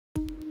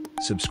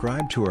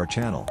Subscribe to our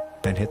channel,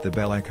 and hit the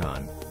bell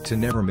icon, to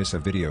never miss a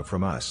video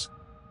from us.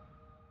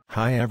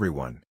 Hi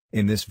everyone,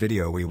 in this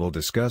video we will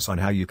discuss on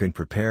how you can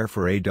prepare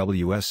for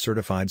AWS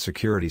Certified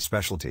Security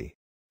Specialty.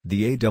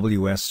 The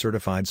AWS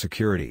Certified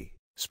Security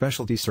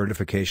Specialty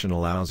certification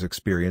allows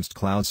experienced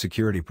cloud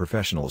security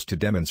professionals to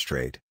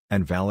demonstrate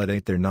and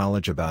validate their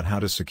knowledge about how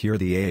to secure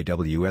the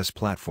AWS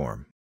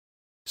platform.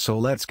 So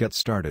let's get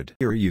started.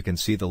 Here you can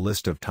see the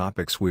list of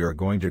topics we are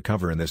going to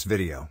cover in this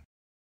video.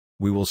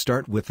 We will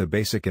start with the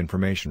basic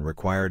information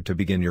required to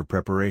begin your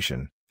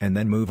preparation, and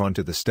then move on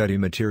to the study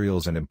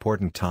materials and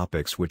important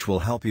topics which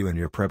will help you in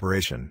your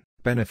preparation.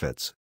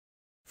 Benefits.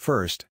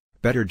 First,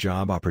 better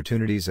job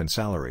opportunities and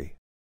salary.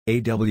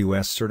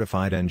 AWS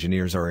certified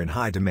engineers are in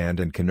high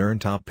demand and can earn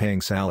top-paying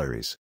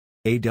salaries.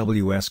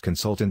 AWS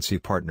consultancy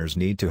partners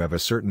need to have a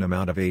certain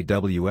amount of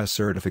AWS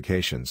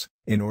certifications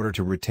in order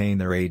to retain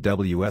their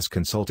AWS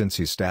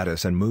consultancy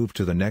status and move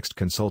to the next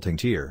consulting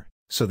tier,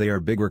 so they are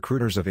big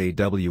recruiters of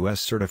AWS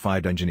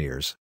certified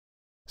engineers.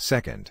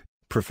 Second,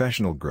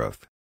 professional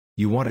growth.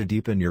 You want to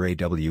deepen your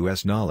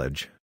AWS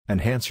knowledge,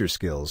 enhance your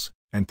skills,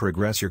 and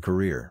progress your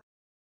career.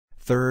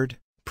 Third,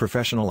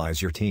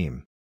 professionalize your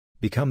team.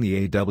 Become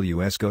the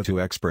AWS go-to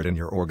expert in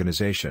your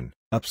organization,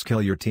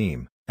 upskill your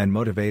team, and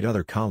motivate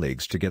other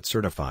colleagues to get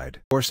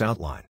certified. Course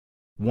outline.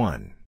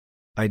 1.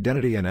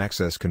 Identity and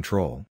access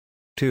control.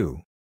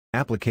 2.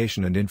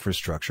 Application and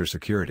infrastructure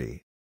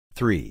security.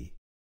 3.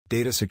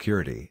 Data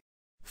security.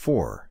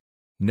 4.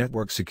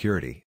 Network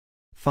security.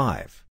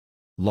 5.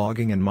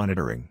 Logging and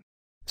monitoring.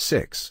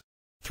 6.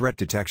 Threat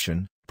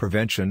detection,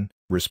 prevention,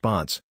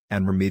 response,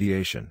 and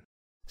remediation.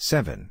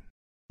 7.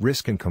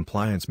 Risk and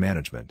compliance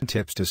management.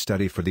 Tips to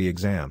study for the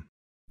exam.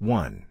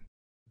 1.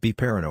 Be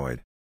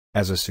paranoid.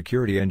 As a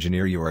security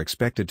engineer you are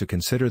expected to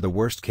consider the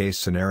worst-case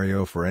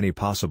scenario for any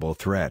possible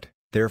threat,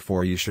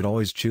 therefore you should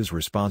always choose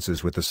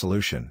responses with a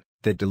solution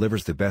that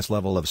delivers the best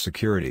level of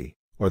security,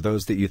 or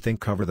those that you think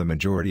cover the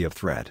majority of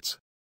threats.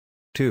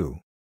 2.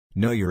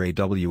 Know your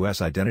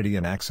AWS identity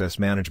and access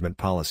management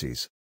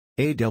policies.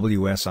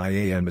 AWS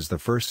IAM is the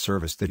first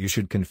service that you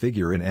should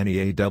configure in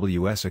any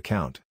AWS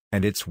account,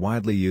 and it's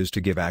widely used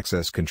to give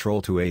access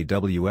control to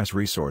AWS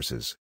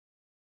resources.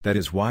 That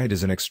is why it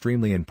is an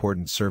extremely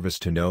important service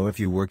to know if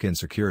you work in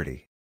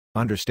security.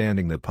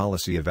 Understanding the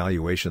policy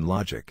evaluation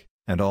logic,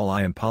 and all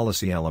IAM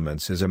policy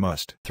elements is a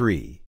must.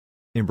 3.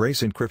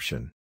 Embrace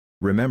encryption.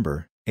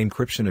 Remember,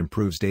 encryption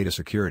improves data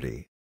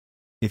security.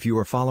 If you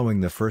are following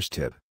the first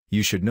tip,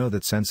 you should know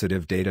that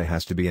sensitive data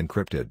has to be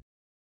encrypted.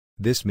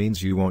 This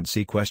means you won't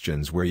see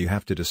questions where you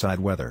have to decide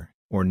whether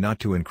or not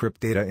to encrypt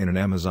data in an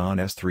Amazon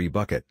S3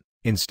 bucket.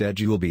 Instead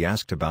you will be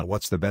asked about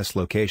what's the best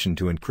location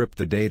to encrypt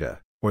the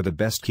data, or the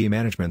best key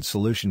management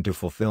solution to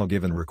fulfill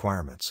given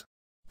requirements.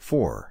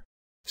 4.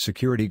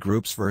 Security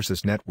groups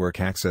versus network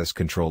access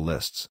control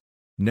lists.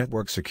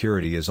 Network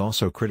security is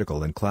also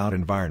critical in cloud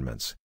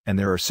environments, and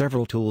there are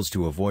several tools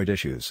to avoid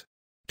issues.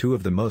 Two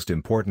of the most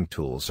important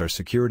tools are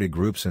security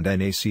groups and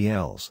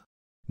NACLs.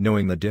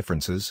 Knowing the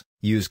differences,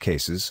 use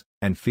cases,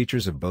 and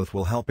features of both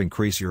will help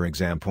increase your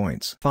exam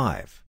points.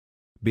 5.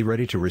 Be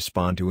ready to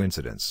respond to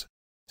incidents.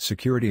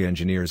 Security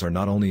engineers are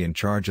not only in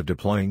charge of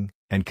deploying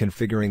and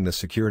configuring the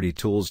security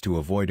tools to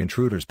avoid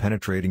intruders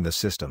penetrating the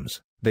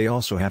systems, they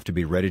also have to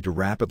be ready to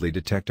rapidly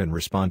detect and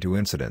respond to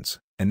incidents,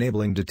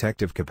 enabling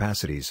detective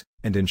capacities,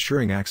 and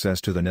ensuring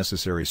access to the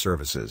necessary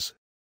services.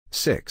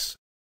 6.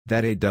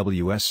 That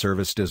AWS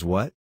service does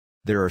what?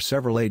 There are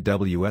several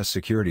AWS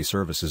security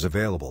services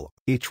available,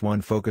 each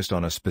one focused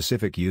on a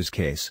specific use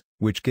case,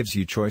 which gives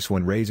you choice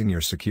when raising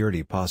your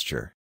security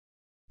posture.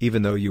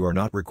 Even though you are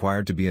not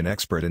required to be an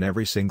expert in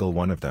every single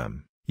one of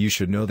them, you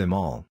should know them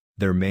all,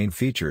 their main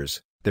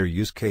features, their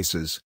use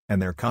cases,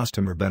 and their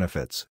customer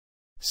benefits.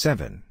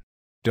 7.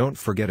 Don't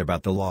forget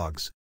about the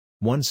logs.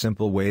 One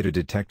simple way to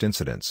detect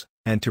incidents,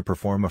 and to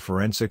perform a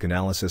forensic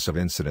analysis of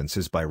incidents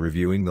is by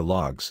reviewing the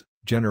logs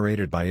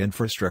generated by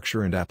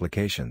infrastructure and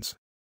applications.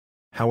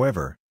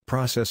 However,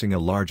 processing a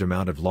large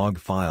amount of log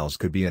files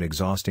could be an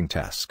exhausting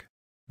task.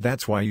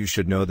 That's why you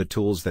should know the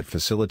tools that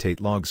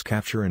facilitate logs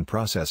capture and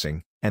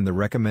processing, and the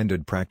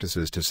recommended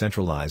practices to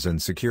centralize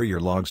and secure your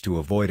logs to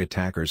avoid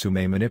attackers who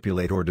may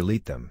manipulate or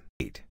delete them.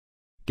 8.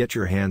 Get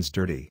your hands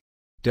dirty.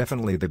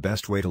 Definitely the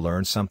best way to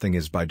learn something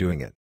is by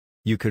doing it.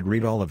 You could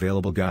read all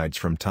available guides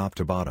from top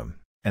to bottom,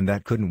 and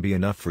that couldn't be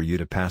enough for you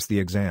to pass the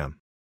exam.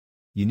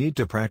 You need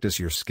to practice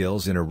your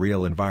skills in a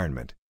real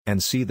environment,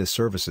 and see the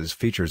service's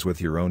features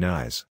with your own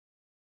eyes.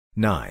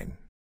 9.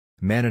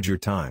 Manage your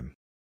time.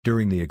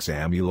 During the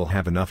exam you will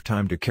have enough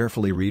time to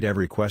carefully read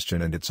every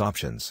question and its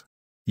options.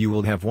 You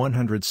will have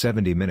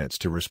 170 minutes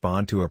to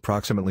respond to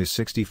approximately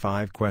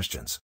 65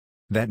 questions.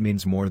 That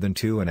means more than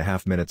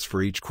 2.5 minutes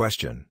for each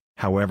question,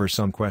 however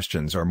some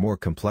questions are more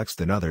complex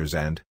than others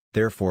and,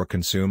 therefore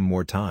consume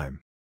more time.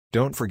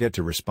 Don't forget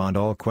to respond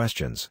all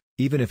questions,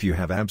 even if you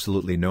have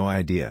absolutely no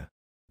idea.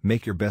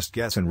 Make your best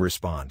guess and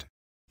respond.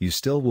 You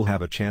still will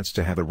have a chance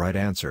to have a right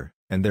answer,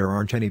 and there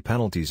aren't any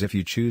penalties if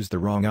you choose the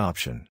wrong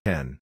option.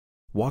 10.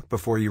 Walk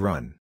before you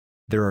run.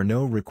 There are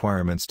no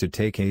requirements to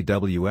take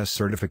AWS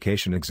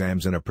certification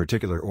exams in a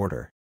particular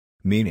order.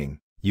 Meaning,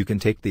 you can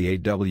take the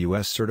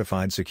AWS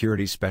Certified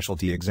Security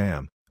Specialty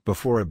exam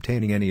before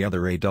obtaining any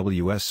other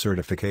AWS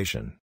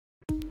certification.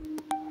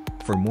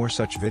 For more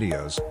such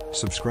videos,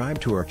 subscribe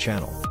to our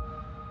channel.